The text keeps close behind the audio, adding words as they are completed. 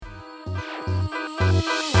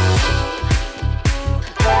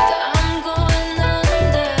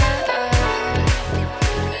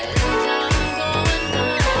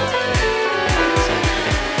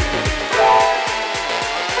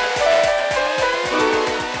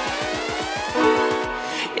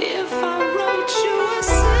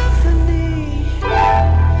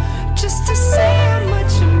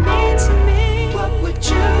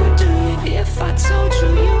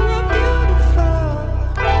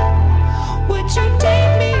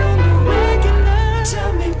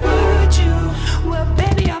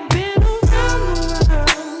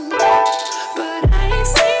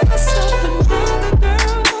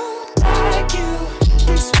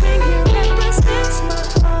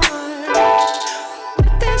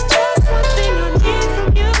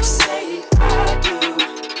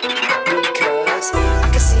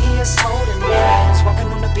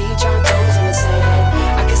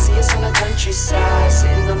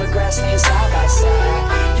dancing side by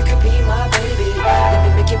side. You could be my baby, let me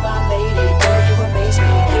make you my lady. Girl, you amaze me,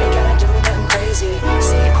 ain't gotta do nothing crazy.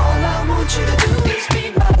 See, all I want you to do is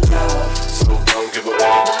be my love. So don't give away my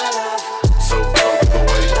love. So don't give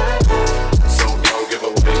away my love. So don't give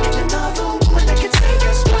away. Ain't another woman that can take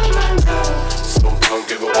your spot, my love. So don't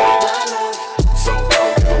give away my love. So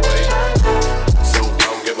don't give away my love. So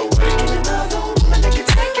don't give away. Ain't another woman that can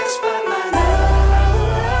take your spot, my love.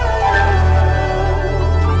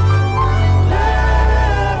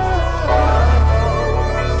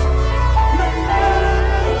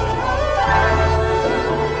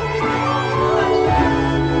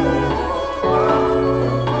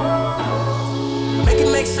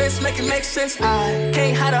 Make it make sense. I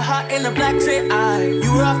can't hide a heart in a black tent.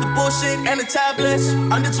 You were off the bullshit and the tablets.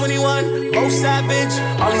 Under 21, both savage.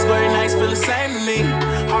 All these blurry nights feel the same to me.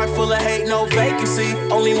 Heart full of hate, no vacancy.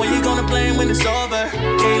 Only when you gonna blame when it's over.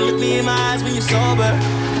 Can't look me in my eyes when you're sober.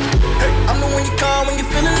 Hey, I'm the one you call when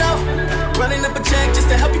you're feeling low. Running up a check just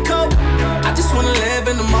to help you cope. I just wanna live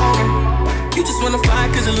in the moment. You just wanna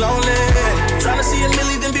fight cause you're lonely. Tryna see a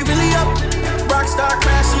milli then be really up. Rockstar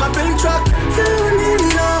crash in my Billy truck. You need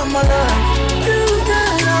all my love. You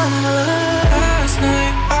got all my love. Last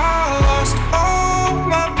night I lost all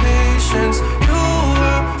my patience. You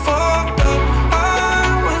were fucked up. I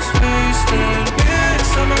was wasted.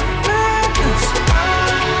 Midsummer madness. I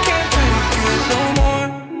can't take it no more.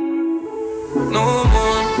 No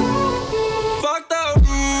more. Fucked up.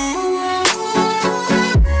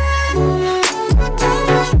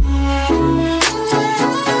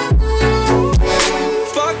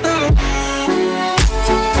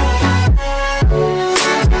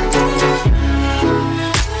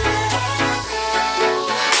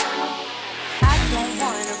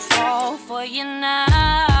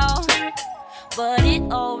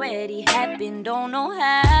 Don't know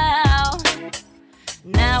how.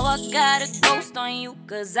 Now I got a ghost on you,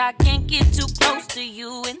 cause I can't get too close to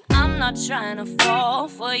you. And I'm not trying to fall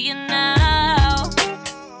for you now.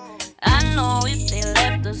 I know if they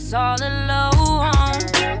left us all alone,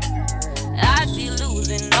 I'd be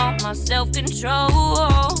losing all my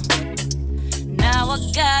self-control. Now I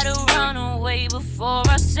gotta run away before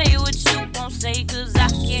I say what you won't say, cause I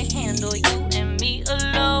can't handle you and me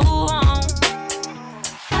alone.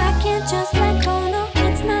 I can't just let go, no,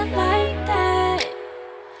 it's not like that.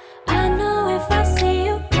 I know if I see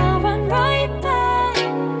you, I'll run right back.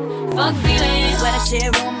 Fuck feelings, where that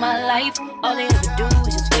shit ruin my life. All they ever do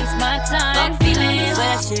is just waste my time. Fuck feelings, where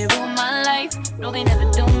that shit ruin my life. No, they never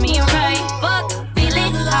do me right. Fuck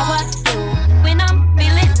feeling how I do when I'm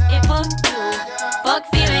feeling it for you. Fuck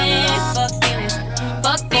feelings, fuck feelings,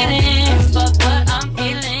 fuck feelings, fuck what I'm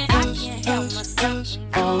feeling. I can't help myself.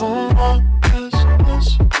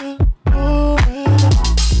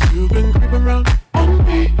 You've been creeping around on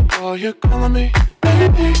me while you're calling me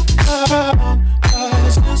baby.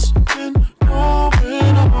 How's this been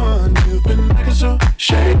going on? You've been acting so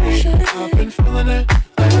shady. I've been feeling it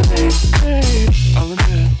lately. I'll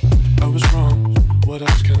admit I was wrong. What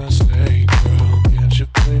else can I say, girl? Can't you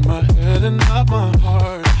play my head and not my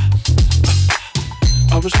heart?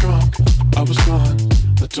 I was drunk, I was gone.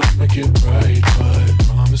 That don't make it right, but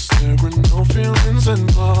promise there were no feelings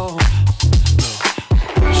involved.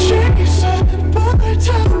 She said, boy,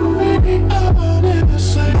 tell me I'm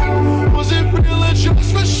innocent. Was it real or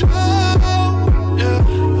just for show?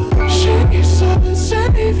 Yeah. She said,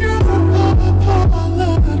 save your apologies.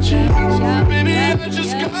 Baby, I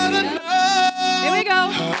just gotta know. Here we go.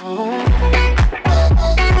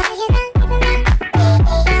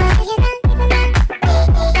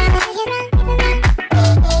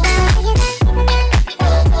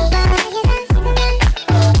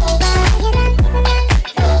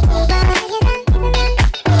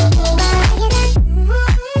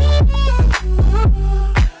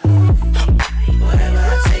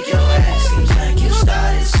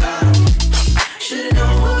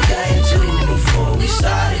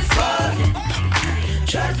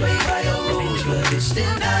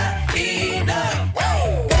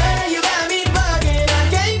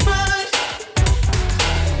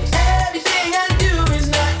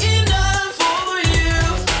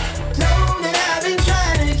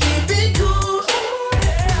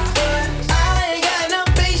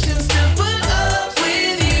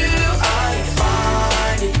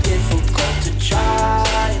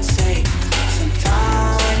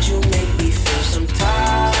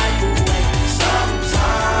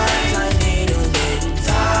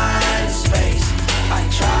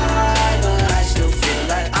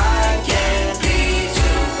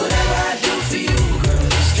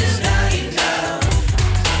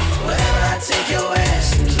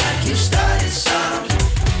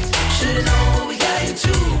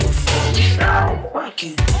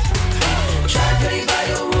 rocking. Try to play by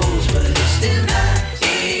your rules, but it's still not.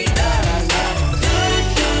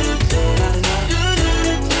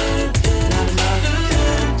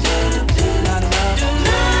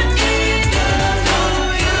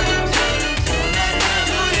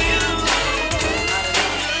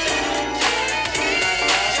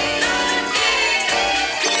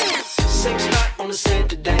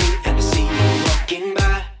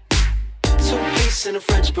 In a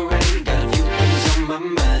French parade, got a few things on my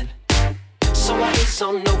mind. So I is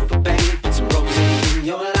on over, babe. Put some roses in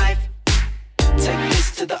your life. Take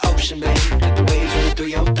this to the ocean, babe. Let the waves roll through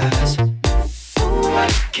your thighs. Ooh,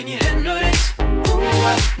 can you handle this?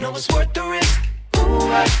 Ooh, know it's worth the risk. Ooh,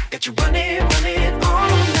 got you running all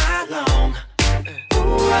night long.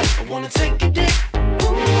 Ooh, I wanna take a dip.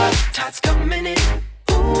 Ooh, tide's coming in.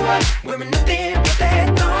 Ooh, wearing nothing but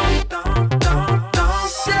that thong.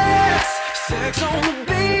 Sex on the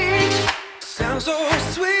beach sounds so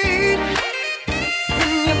sweet when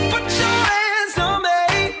you put your hands on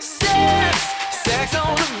me. Sex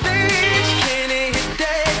on the beach, can it hit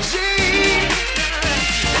that G?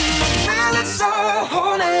 And I'm feeling so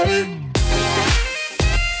horny.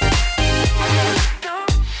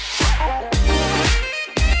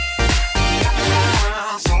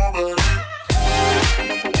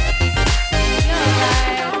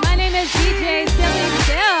 My name is DJ Silly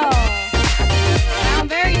Still. I'm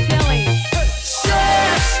very silly.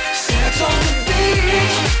 Sex on the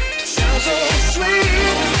beach sounds so sweet.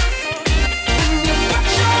 When you put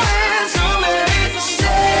your hands on me.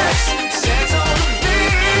 Sex on the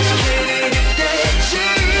beach, can it hit that G?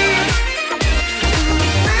 And I'm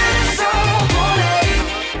feeling so horny.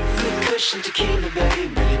 Good cushion tequila,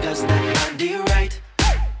 babe, really does that body right.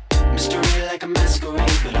 Mystery like a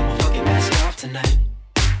masquerade, but I'ma fucking mask off tonight.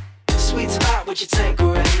 Sweet spot, would you take a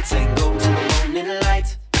ride? Tango to the morning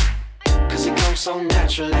light. Cause it comes so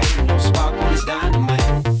naturally. No spark when it's dynamite.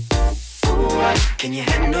 Ooh, can you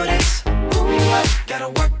handle this? Ooh, gotta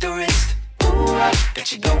work the wrist. Ooh,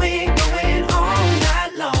 got you going all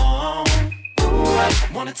night long. Ooh, I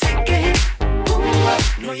wanna take a hit.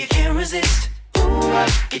 Ooh, know you can't resist. Ooh,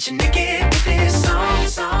 get you naked with this song.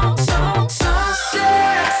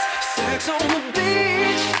 Sex on the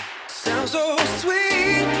beach sounds so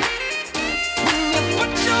sweet. When you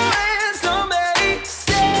put your hands on me.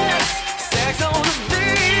 Sex on the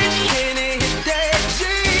beach, can it hit that G?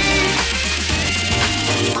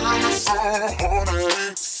 I'm so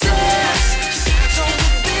horny. Sex on the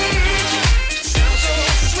beach sounds so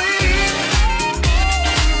sweet.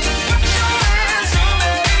 Put your hands on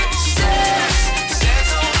me. Sex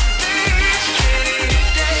on the beach, can it hit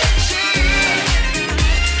that G?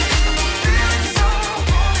 I'm feeling so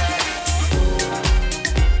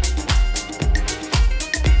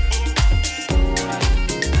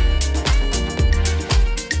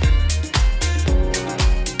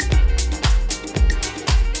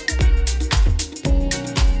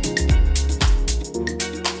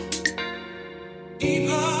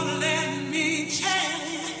People, let me tell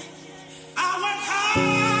you, I work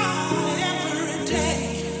hard every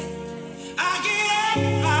day. I get up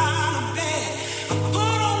out of bed, I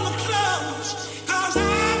put on the clothes, 'cause I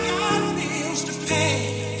got bills to pay.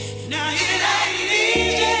 Now it ain't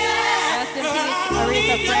easy, Rest in but peace, I don't Aretha need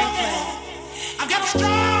your Franklin. help. I've got a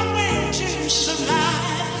strong will to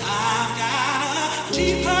survive. I've got a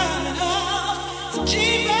deeper love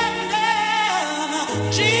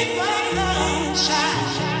inside.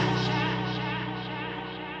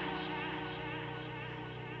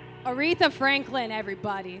 Aretha Franklin,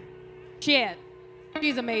 everybody. Shit.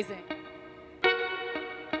 She's amazing.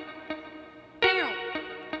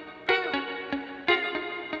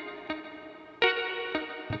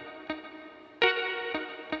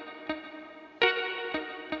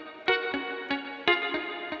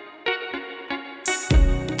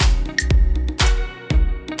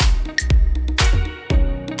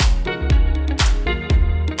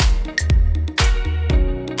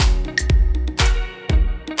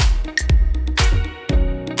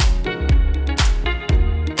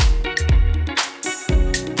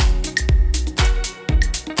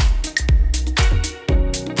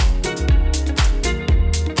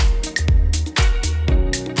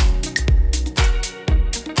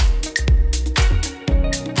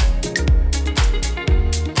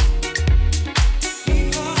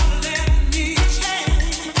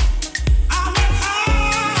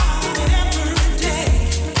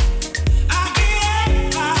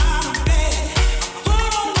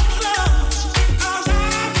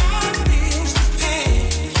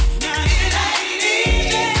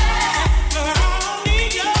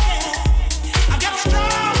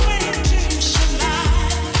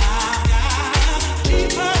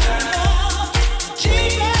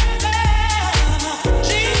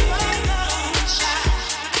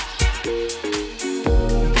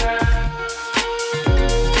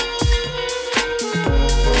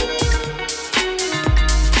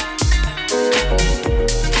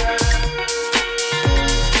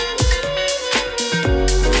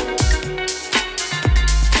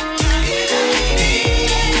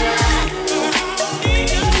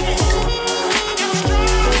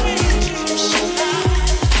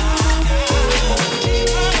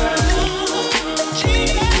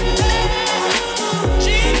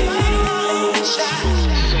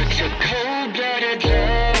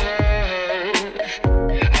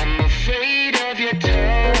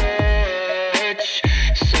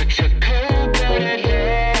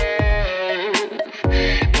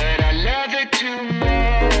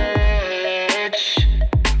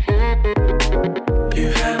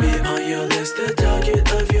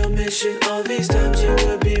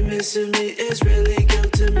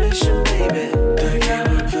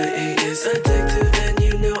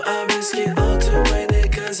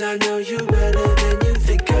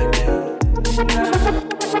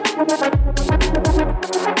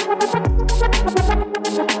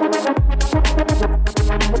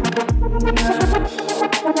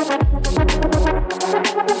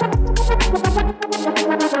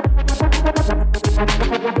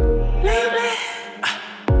 Lately,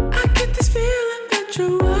 I get this feeling that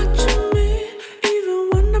you're watching me, even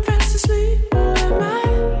when I'm fast asleep. Oh, am I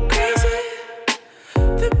crazy?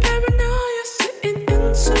 The paranoia sitting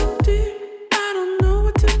in so deep. I don't know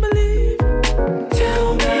what to believe.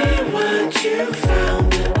 Tell me what you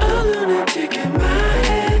found. A lunatic in my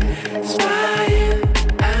head, spying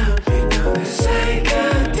out. You know the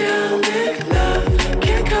psychedelic love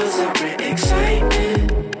can cause a great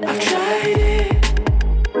excitement. I've tried it.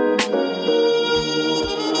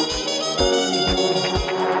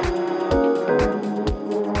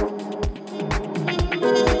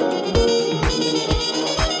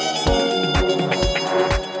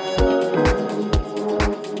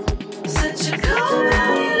 Such a cold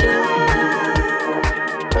night,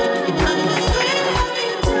 I'm afraid of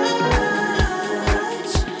your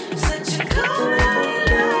touch. Such a cold night,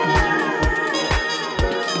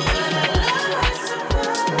 but I love it so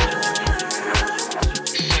much.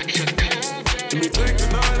 Let me take the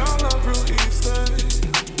night out love real easy.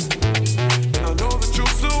 And I know that you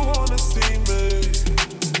still wanna see me.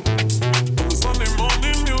 On the Sunday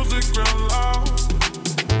morning music real loud.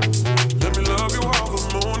 Let me love you while the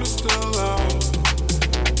moon is still out.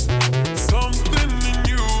 Something in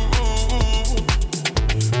you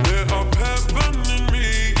lit up heaven in me.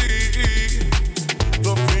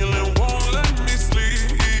 The feeling won't let me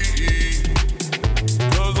sleep.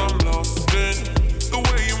 'Cause I'm lost in the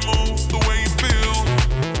way you move, the way you feel.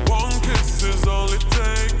 One kiss is all it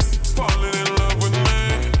takes. Falling in love with me.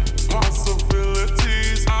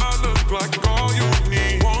 Possibilities, I look like all you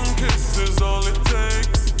need. One kiss is all it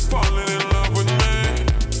takes. Falling in love with me.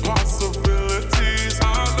 Possibilities, I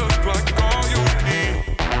look like all you need.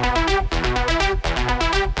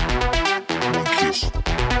 One kiss.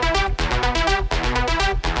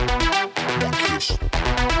 One kiss.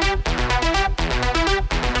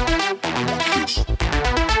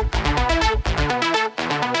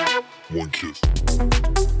 One kiss.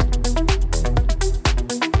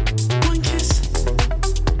 One kiss.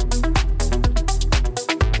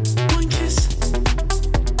 One kiss.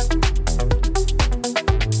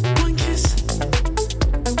 One kiss.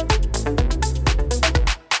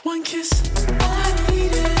 One kiss. All I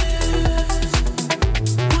need is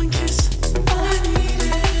one kiss. All I need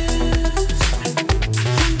is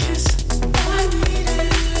one kiss. All I need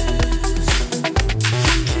is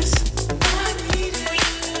one kiss. All I need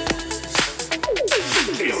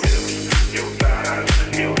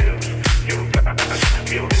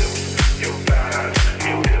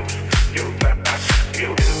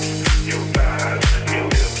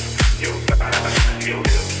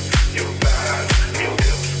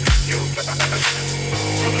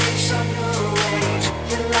Taking some new age,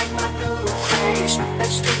 you like my new craze.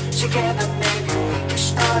 Let's stick together, maybe we can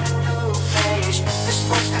start a new phase. This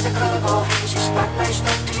one's got the club all hazy, spotlights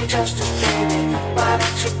don't do you justice, baby. Why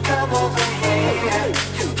don't you come over here?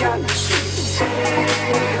 You got me sleeping.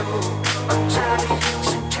 Hey, I'm tired of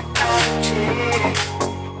using technology.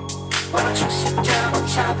 Why don't you sit down on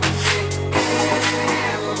top of me? Hey,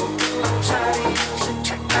 I'm tired of using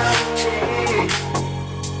technology.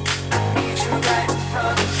 Right in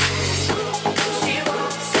front of me.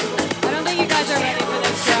 I don't think you guys are ready for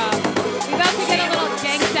this drop. We about to get a little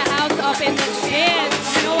gangsta house up in the shit.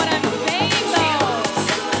 You know what I'm saying, though?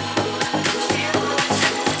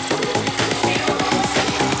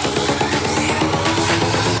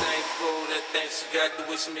 Thankful that thanks you got the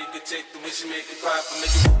wish make it take the wish make it pop and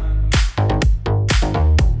make it.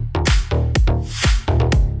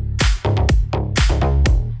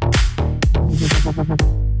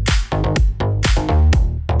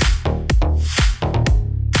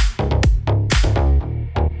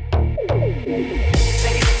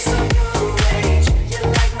 Taking some new age, you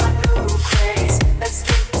like my new craze. Let's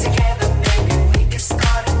get together, maybe we can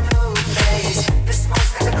start a new phase. This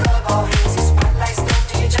one's got the club all hazy, spotlights don't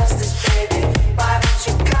do you justice, baby. Why don't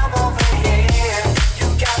you come over here? You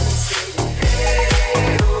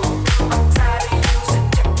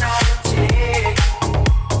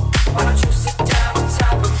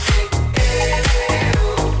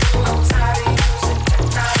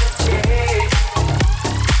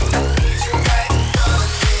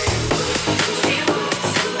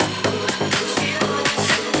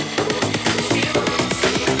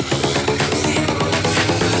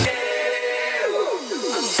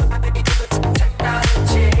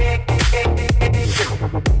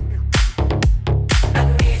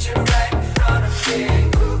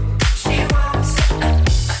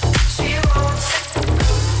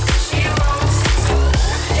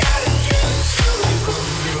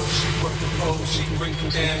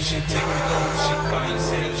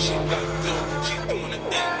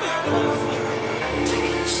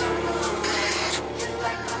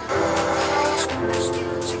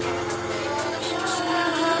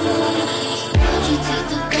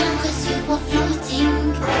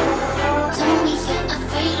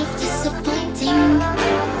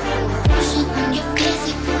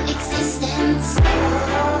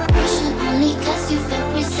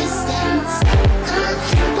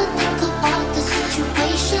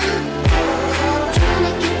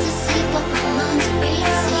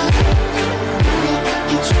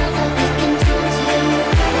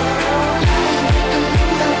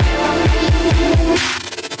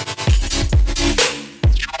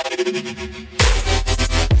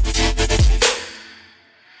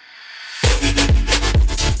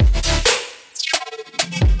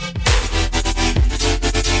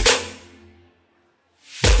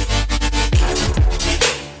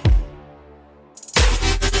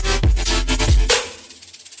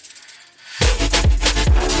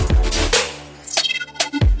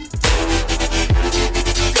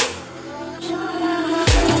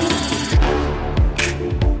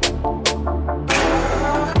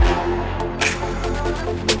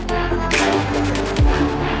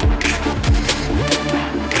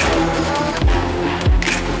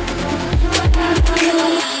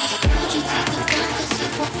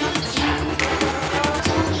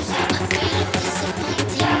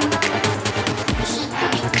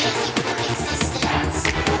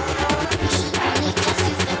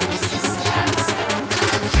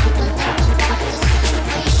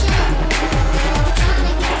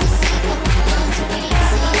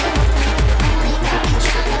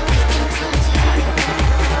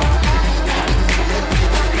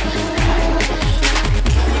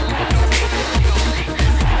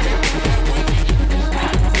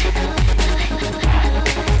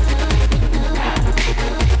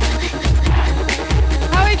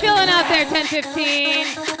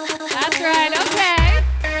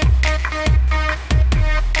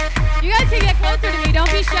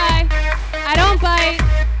tonight,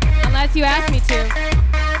 unless you ask me to.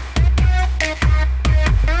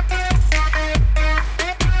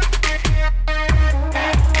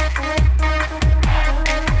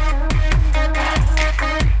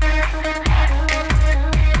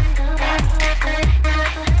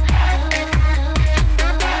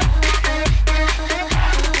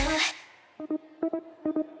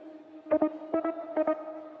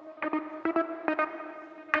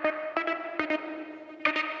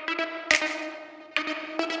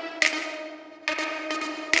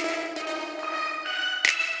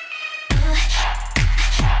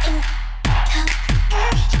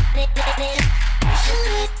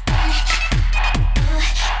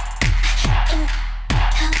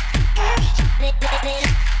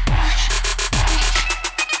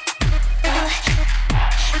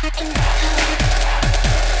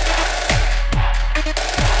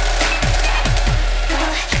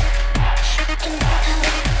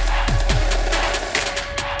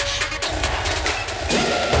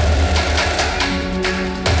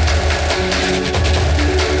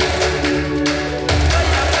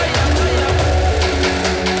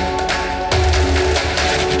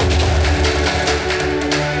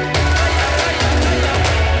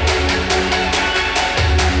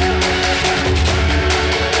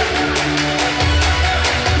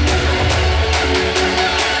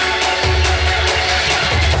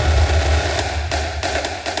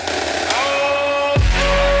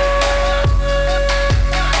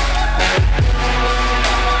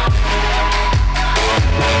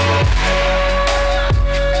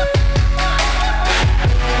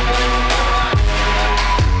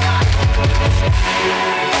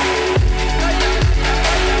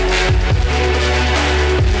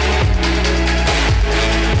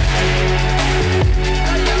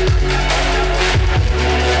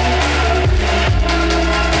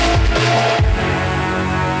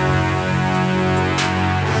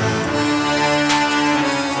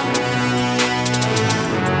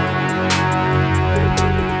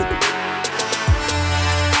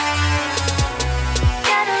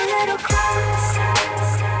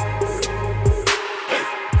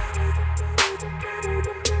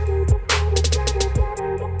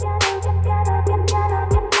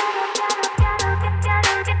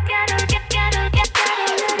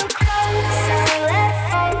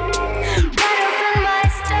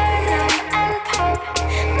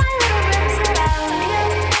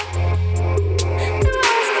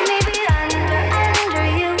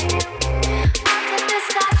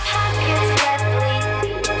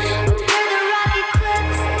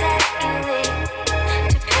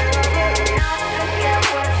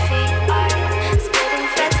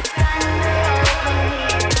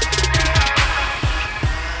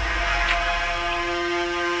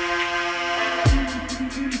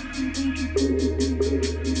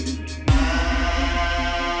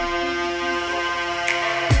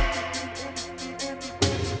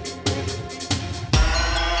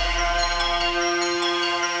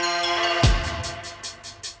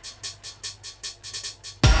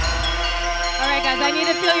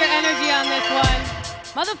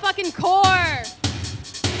 Motherfucking core.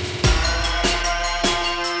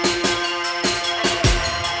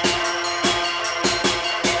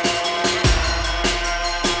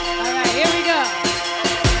 All right, here we go.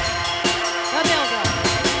 The dildo.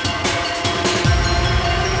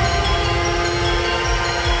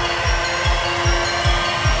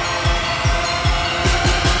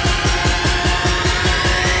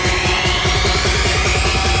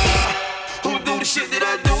 Who do the shit that I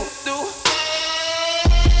do?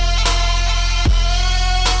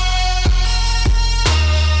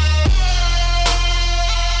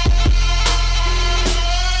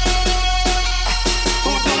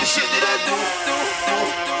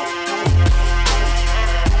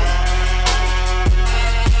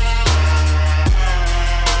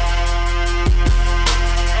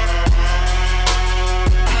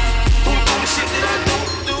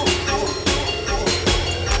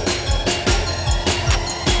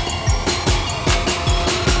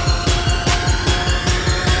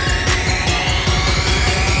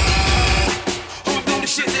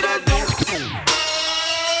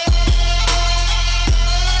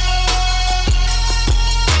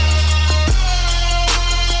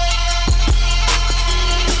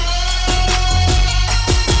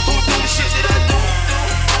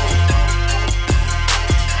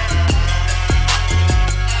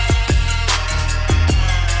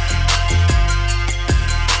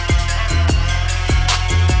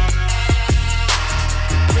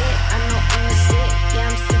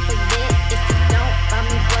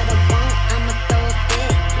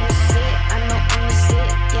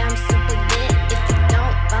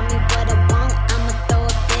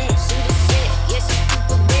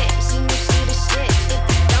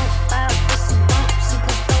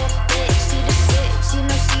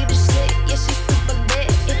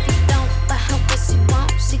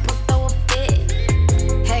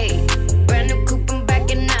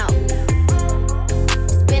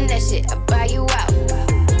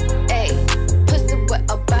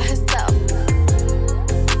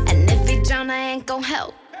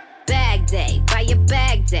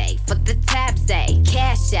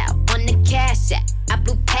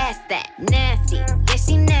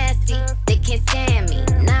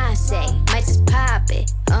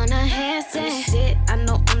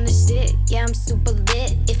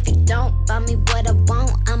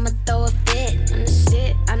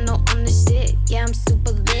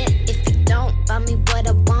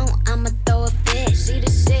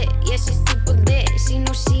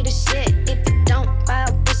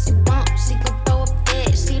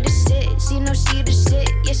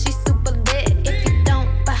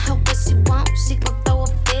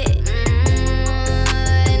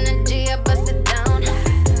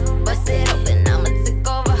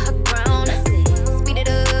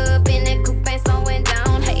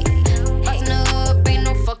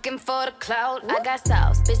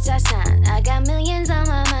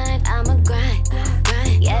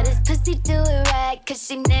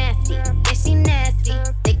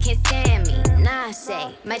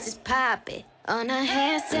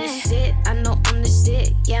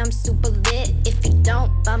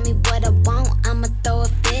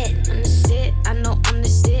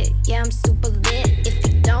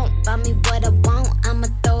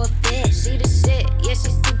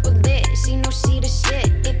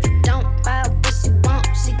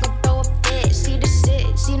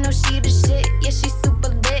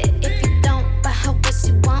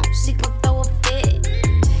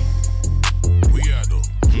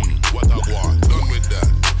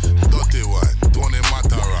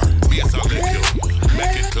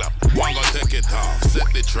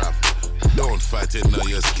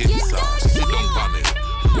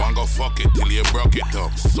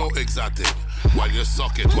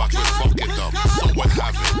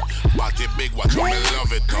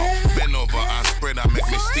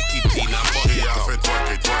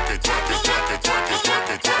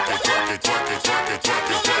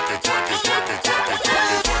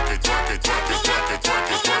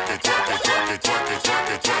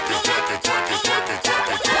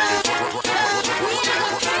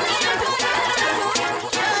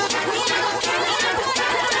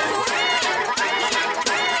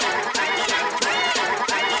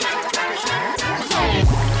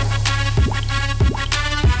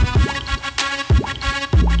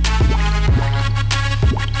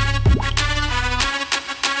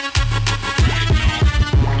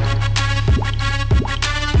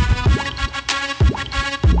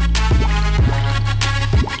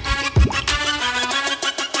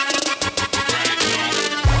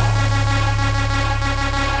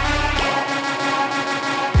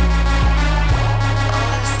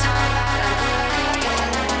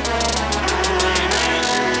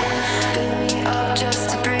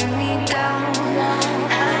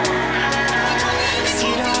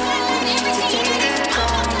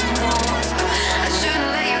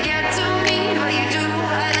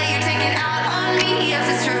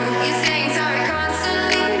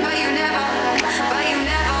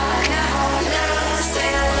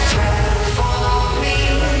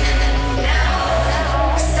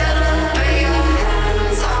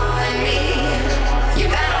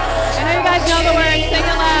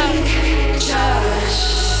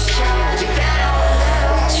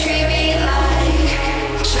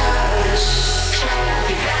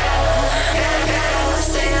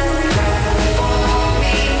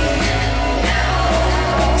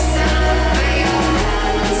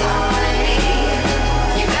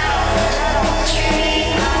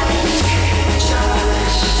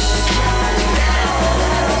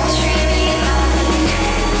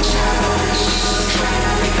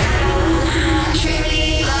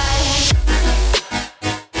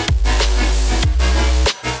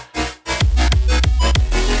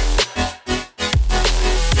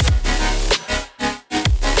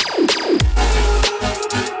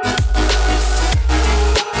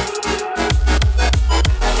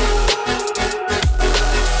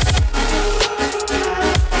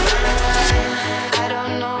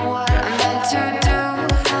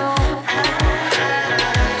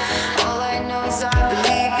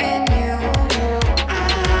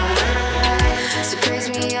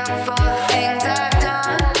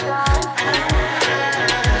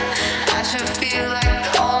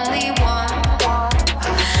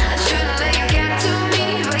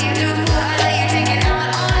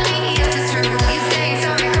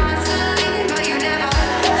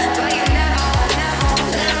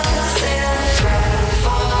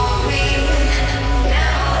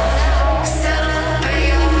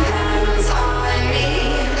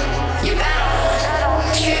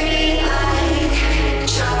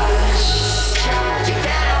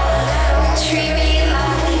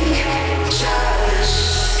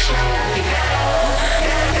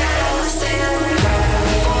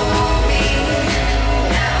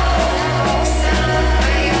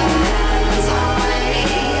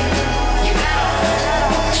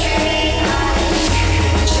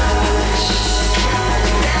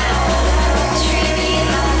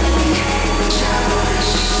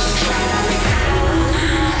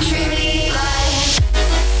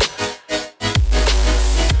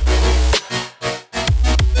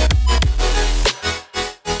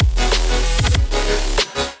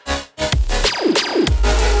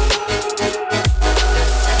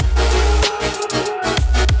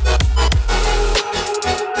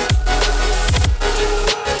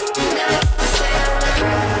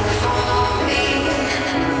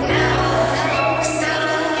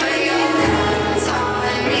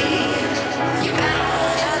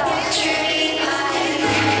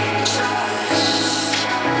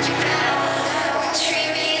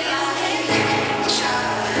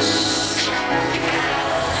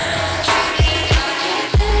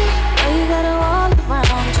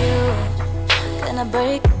 gonna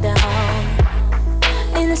break it down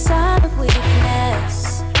in the sign of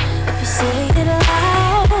weakness. If you say it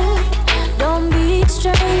loud, don't be a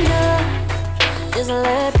stranger, just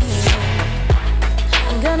let me in.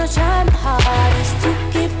 I'm gonna try my hardest to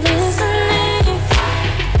keep listening.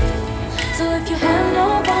 So if you have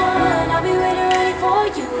no one, I'll be waiting ready for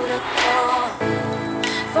you to call.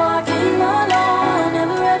 For I came alone,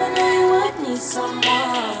 never ever knew you would need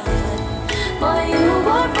someone. But you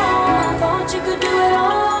were wrong, thought you could do it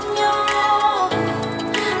all on your own.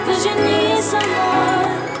 'Cause you need someone,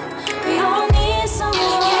 we all need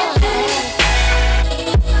someone.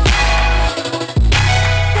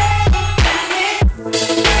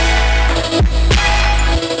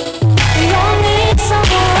 We all need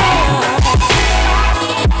someone.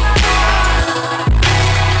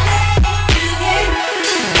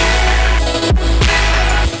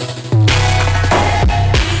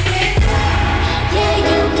 Yeah,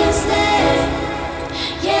 you can stay.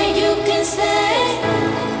 Yeah, you can stay.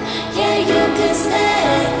 Yeah, you can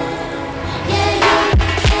stay. Yeah, you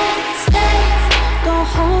can stay. Don't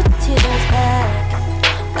hold the tears back.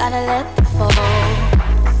 Gotta let them fall.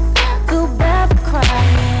 Feel bad for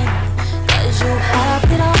crying, 'cause you have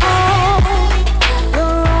it all.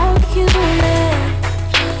 You're only human.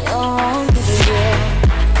 You're only real.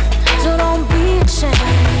 So don't be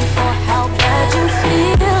ashamed for how bad you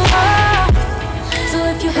feel. So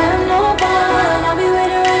if you have no one, I'll be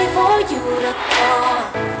waiting ready for you to call.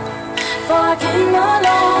 For I came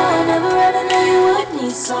alone, never ever knew you would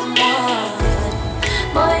need someone.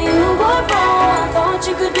 But you were wrong, thought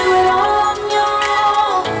you could do it all on your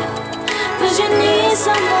own. 'Cause you need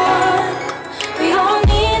someone, we all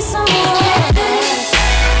need someone.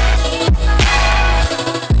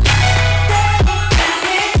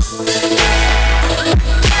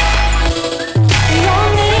 We all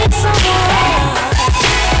need someone.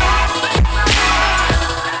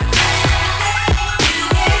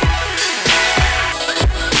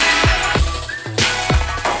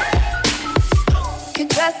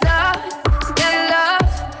 Confess up to get love,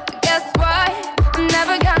 but guess what? I'm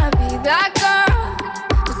never gonna be that girl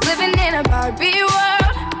who's living in a Barbie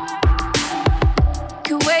world.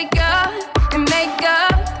 Could wake up and make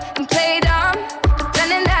up and play dumb,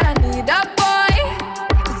 pretending that I need a boy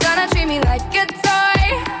who's gonna treat me like a toy.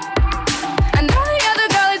 I know the other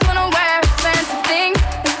girlies wanna wear expensive things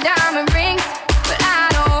with diamond rings, but I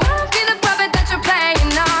don't wanna be the puppet that you're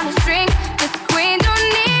playing on a string. 'Cause the queen don't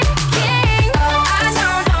need a king. I don't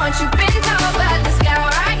know what you've been told, but this guy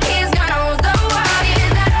right here's gonna rule the world. Yeah,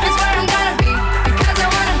 that is where I'm gonna be, because I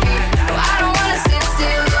wanna be. No, I don't wanna sit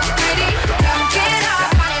still, look pretty. Don't get off,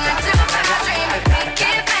 money not too bad. Dream of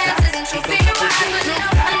picking fences and trophy wives, but no,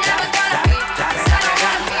 I'm never gonna be, 'cause I don't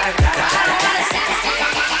wanna be. I don't wanna sit still.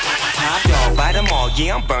 Top dog, bite them all,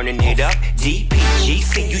 yeah, I'm burning it up.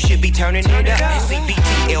 DPGC, you should be turning it up.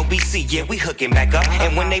 CBT, LBC, yeah, we hooking back up.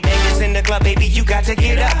 And when they bang us in the club, baby, you got to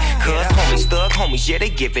get up. 'Cause homies, thug homies, yeah, they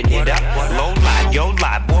giving it up. Low life, yo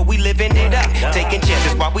life, boy, we living it up. Taking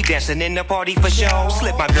chances while we dancing in the party for show.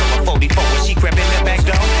 Slip my girl a 44 when she crept in the back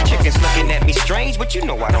door. Chickens looking at me strange, but you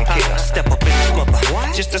know I don't care. Step up in this mother,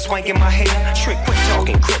 just a swank in my hair. Trick, quick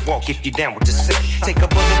talking, crip walk if you down with the set. Take a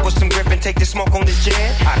bullet with some grip and take the smoke on this jet.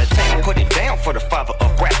 Out of town, put it down for the father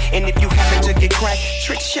of rap. And if you happen to get cracked,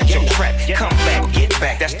 trick, shut your trap. Come back, get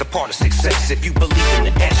back, that's the part of success. If you believe in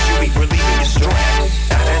the S, you be relieving your stress.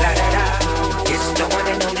 Da da da da da, it's the one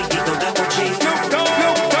and only Eagle Double G. Snoop Dogg.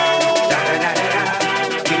 Da da da da da,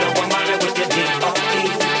 you know I'm mobbing with the D.O.E.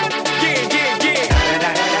 Yeah, yeah, yeah. Da da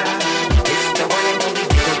da da da, it's the one and only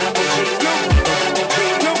Eagle Double G.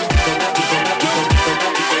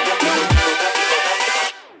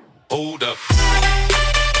 Hold up.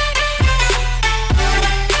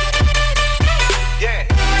 Yeah.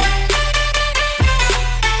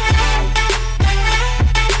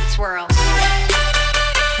 Swirl.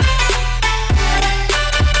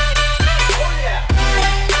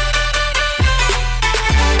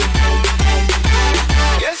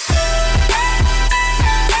 Yes.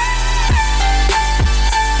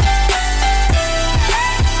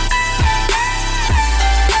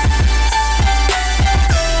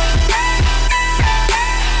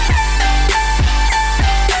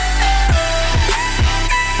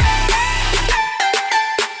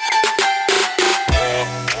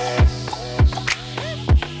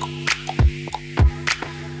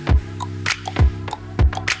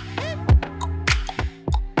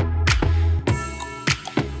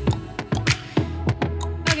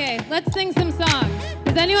 Okay, let's sing some songs.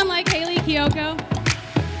 Does anyone like Haley Kiyoko?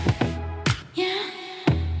 Yeah.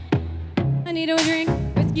 I need a drink,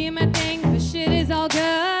 whiskey in my thing. The shit is all good.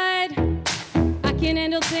 I can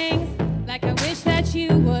handle things like I wish that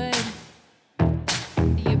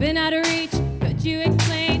been out of reach. Could you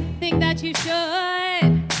explain? Think that you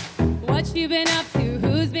should. What you been up to?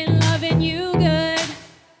 Who's been loving you good?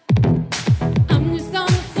 I'm just on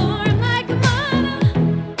the floor like a model.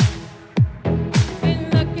 Been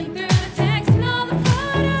looking through the text and all the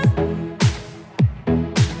photos.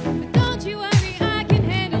 But don't you worry, I can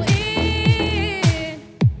handle it.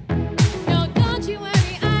 No, don't you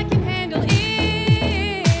worry, I can handle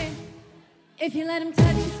it. If you let him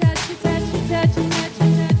touch you, touch you, touch you, touch you, touch you,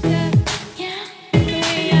 touch you. Yeah. The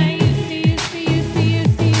way I used to.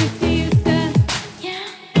 Yeah.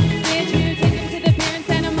 Did you take him to the pier in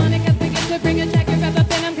Santa Monica? Forget to bring a jacket, wrap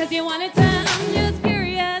up in him 'cause you wanted to. I'm just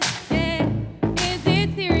curious. Yeah. Is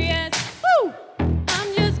it serious? Woo! I'm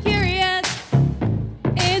just curious.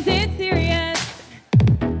 Is it serious?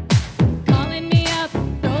 Calling me up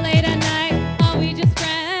so late at night. Are we just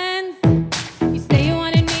friends? You say you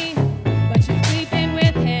wanted me, but you're sleeping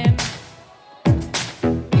with him.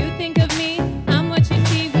 You think of me, I'm what you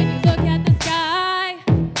see when you look at the sky.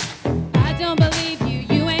 I don't believe you,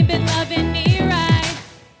 you ain't been loving me right.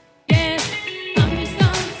 Yes, I'm just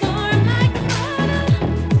on the floor like a model.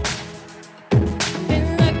 Been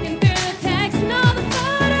looking through the text and all the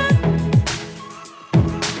photos.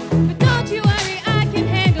 But don't you worry, I can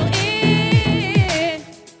handle it.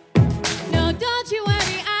 No, don't you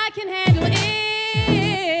worry, I can handle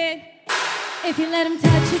it. If you let him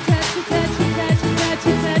touch you, touch you, touch you, touch you, touch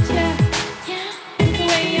you, touch you. Yeah. The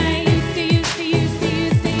way I used to.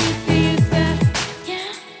 Yeah.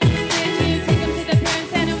 Did you take him to the pier in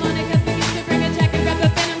Santa Monica? Forget to bring a jacket, wrap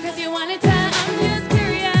up in him 'cause you wanted to. I'm just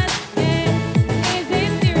curious. Yeah. Is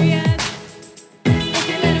it serious? If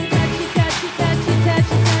you let him touch you, touch you, touch you, touch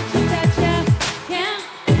you, touch you, touch you. Yeah.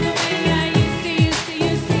 The way I used to.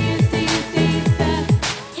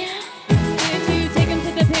 Yeah. Did you take him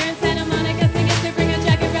to the pier in Santa Monica? Forget to bring a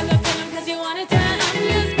jacket, wrap up in him 'cause you wanted to. I'm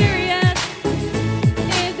just curious.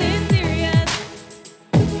 Is it serious?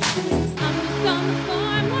 I'm just on the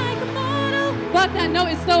farm like a model. Fuck, that note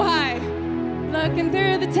is so high. Looking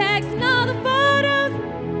through the text and all the photos.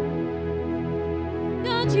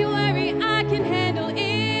 Don't you worry, I can handle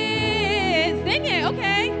it. Sing it,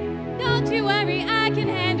 okay? Don't you worry, I can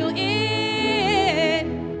handle it.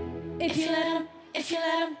 If you let him, if you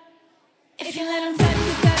let him, if you let him touch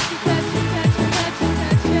you, touch you, touch you, touch you, touch you,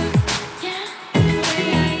 touch you. Yeah. The way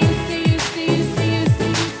I used to.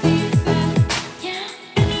 Yeah.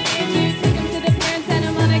 Did you take him to the pier in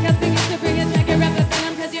Santa Monica? Forget to bring a jacket, wrap up in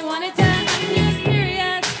him 'cause you wanted to. I'm just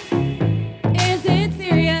curious. Is it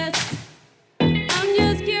serious? I'm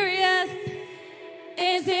just curious.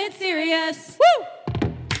 Is it serious? Woo!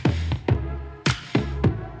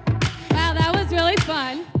 Wow, that was really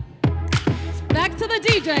fun. Back to the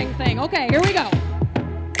DJing thing. Okay, here we go.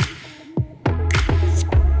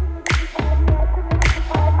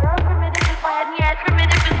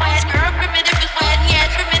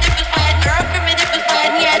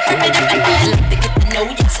 Know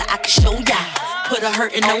ya, so I can show ya. Put a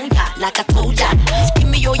hurtin' on ya, like I told ya. Give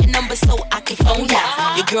me all your numbers so I can phone ya.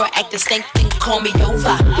 Your girl actin' stank, then call me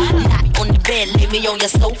over. Not on the bed, lay me on your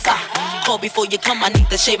sofa. Call before you come, I need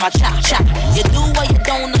to shave my chop. You do what you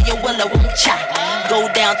don't, or you will, I won't chop. Go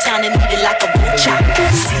downtown and eat it like a vulture.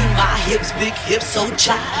 See my hips, big hips, so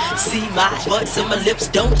chop. See my butts and my lips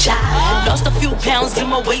don't chop. Lost a few pounds in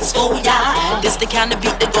my waist, oh yeah. This the kind of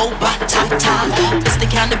beat that go ba ta ta. This the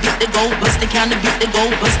kind of beat that go, bust the kind of beat that go,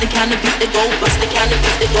 bust the kind of beat that go, bust the kind of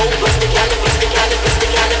beat that go, bust the kind of beat that go, bust the kind of beat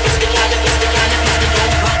that go, bust the kind of beat that go,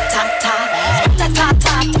 ba ta ta ta ta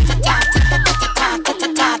ta ta ta ta ta ta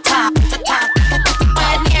ta ta.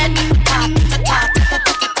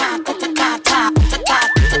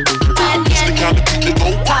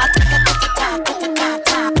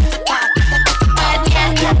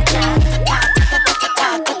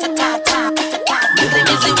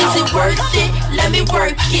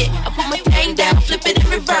 Work it. I put my thing down, flip it and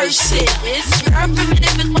reverse it. It's your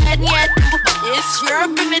primitive, it's what yet. It's your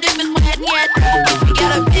primitive, it's what yet. If you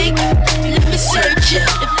got a big, let me search it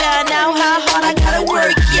to find out how hard I gotta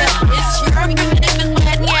work. Yeah, it's your primitive, it's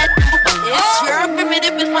what yet. It's your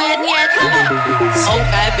primitive, it's what yet. Oh,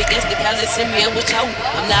 bad because the colors in me with you.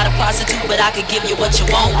 I'm not a prostitute, but I can give you what you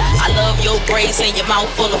want. I love your braids and your mouth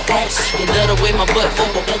full of phones. You love the way my butt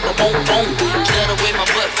boom boom boom boom boom. You love the way my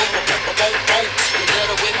butt boom boom boom boom boom. You love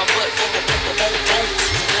the way my butt boom boom boom boom boom.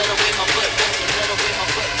 You love the way my butt boom. You love the way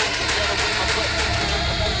my butt boom. You love the way my butt boom.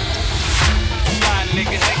 Fly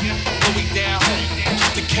nigga, put me down.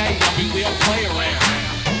 Keep the K, I mean we don't play around.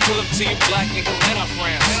 Pull up to your black nigga, let our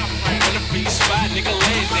friends. When the beat spot, nigga,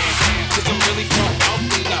 lay it down. 'Cause I'm really from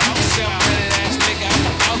Oakland, no. Sound better ass nigga, I'm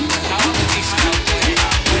from Oakland, no. East Oakland,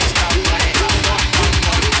 West Oakland, North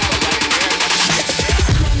Oakland.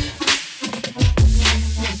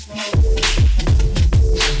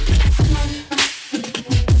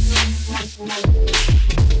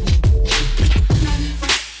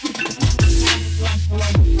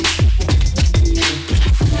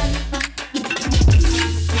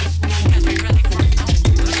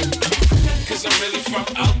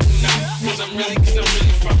 really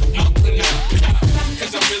from Oakland now.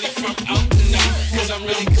 Cause I'm really from Oakland now. Cause I'm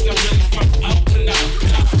really from Oakland now.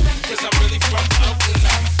 Cause I'm really from Oakland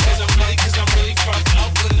now. Cause I'm really from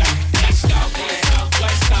Oakland now.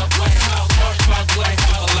 West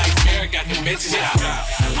Oakland, like Mary got the bitches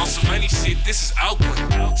out. On some money shit, this is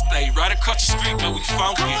Oakland. Stay right across the street, but we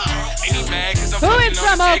funky. Ain't mad cause I'm Who is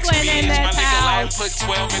from Oakland in this my nigga house? put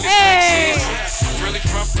 12 in his Hey! I'm really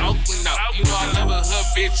from Oakland now. You know I love a hood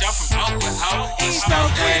bitch, I'm from Oakland, ho. East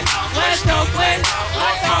Oakland, West Oakland,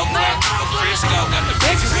 North Oakland, Frisco, got the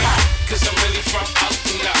bitches out. Cause I'm really from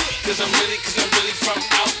Oakland now. Cause I'm really from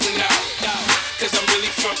Oakland now. Cause I'm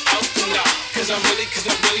really from Oakland now.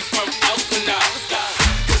 Cause I'm really from Oakland now.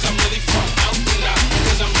 Cause I'm really from Oakland now.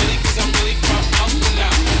 Cause I'm really from Oakland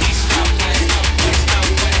now. East Oakland, West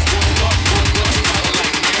Oakland, North Oakland,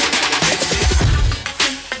 like Mary got the bitches.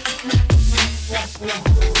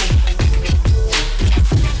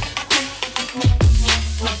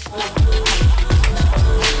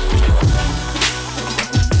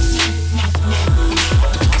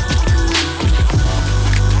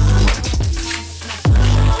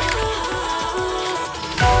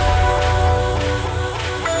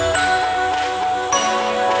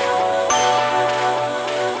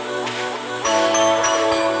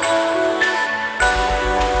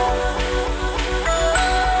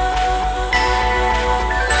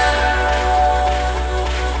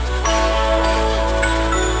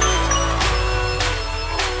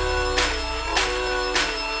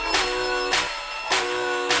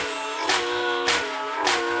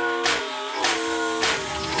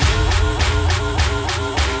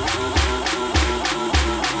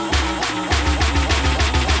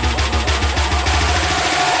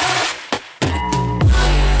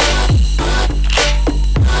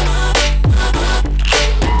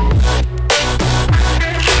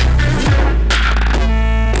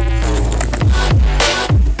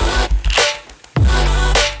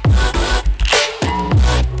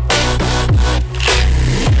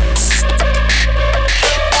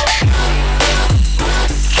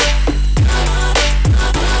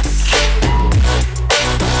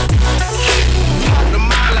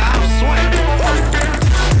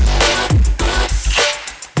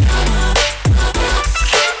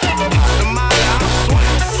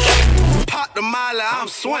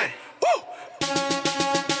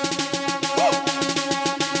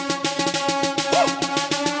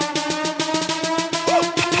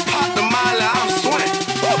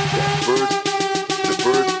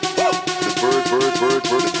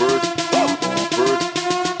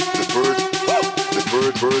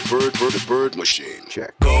 bird machine.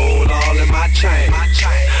 Check. Gold all in my chain.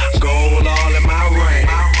 Gold all in my ring.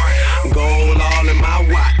 Gold all in my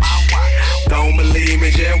watch. Don't believe me,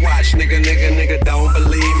 just watch. Nigga, don't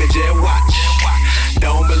believe me, just watch.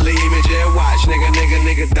 Don't believe me, just watch.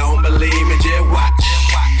 Nigga, don't believe me, just watch.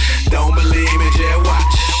 Don't believe me, just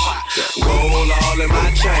watch. Gold all in my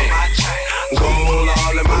chain. Gold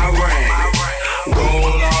all in my ring.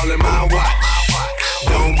 Gold all in my watch.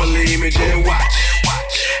 Don't believe me, just watch.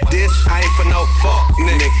 This ain't for no fuck,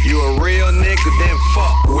 nigga. You a real nigga, then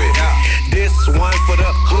fuck with. This one for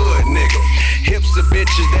the hood, nigga. Hipster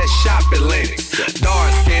bitches that shop at Lennox.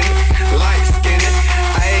 Dark skinned, light skinned,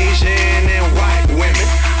 Asian and white women.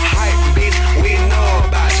 Hype beats, we know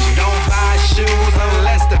about you. Don't buy shoes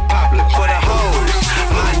unless they're popular. For the hoes,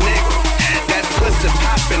 my nigga. That pussy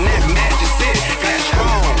poppin', that magic shit. That's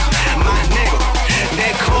wrong, my nigga.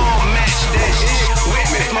 That corn match that shit with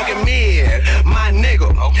me. Smoking mid, my nigga.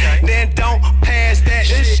 Okay. Then don't pass that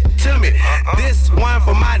shit to me. This one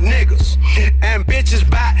for my niggas. And bitches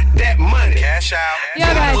buy that money. Cash out. Yo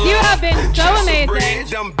guys, you have been so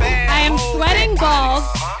amazing. I am sweating balls.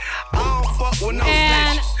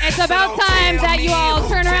 And it's about time that you all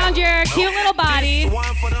turn around your cute little bodies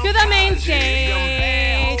to the main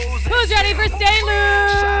stage. Who's ready for Stay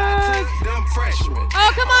Loose?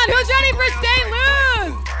 Oh, come on, who's ready for Stay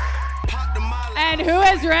Loose? And who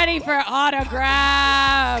is ready for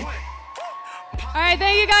Autograph? All right,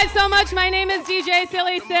 thank you guys so much. My name is DJ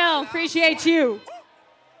Silly Still. Appreciate you.